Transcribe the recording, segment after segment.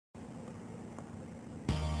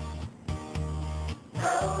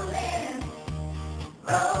rolling,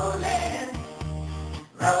 rolling,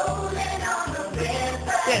 rolling on the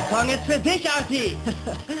river. Der Song ist für dich, Artie.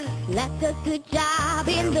 Left a good job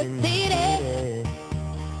in the city,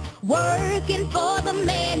 working for the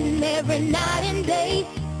man every night and day.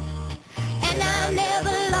 And I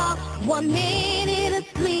never lost 1 minute of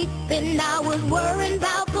sleep, and I was worrying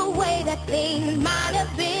about the way that things might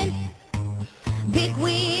have been. Big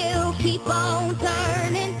wheel keep on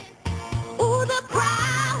turning, ooh, the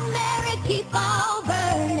primary keep on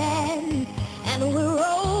burning, and we're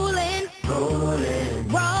rolling, Rolling,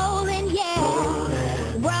 rolling, yeah,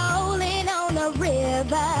 rolling on the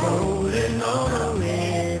river. rolling on the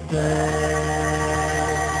river.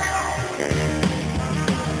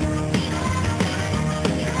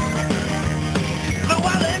 So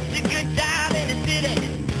I left a good job in the city,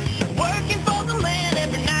 working for the man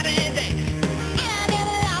every night and day. I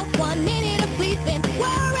never lost 1 minute of sleep and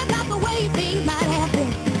worry about the way things might happen.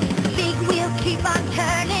 Big wheels keep on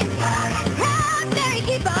turning, primary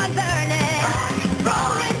keep on burning.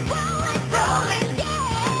 Rolling, rolling, rolling,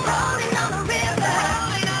 yeah, rolling on the river,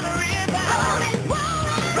 rolling on the river, rolling,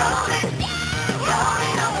 rolling, rolling.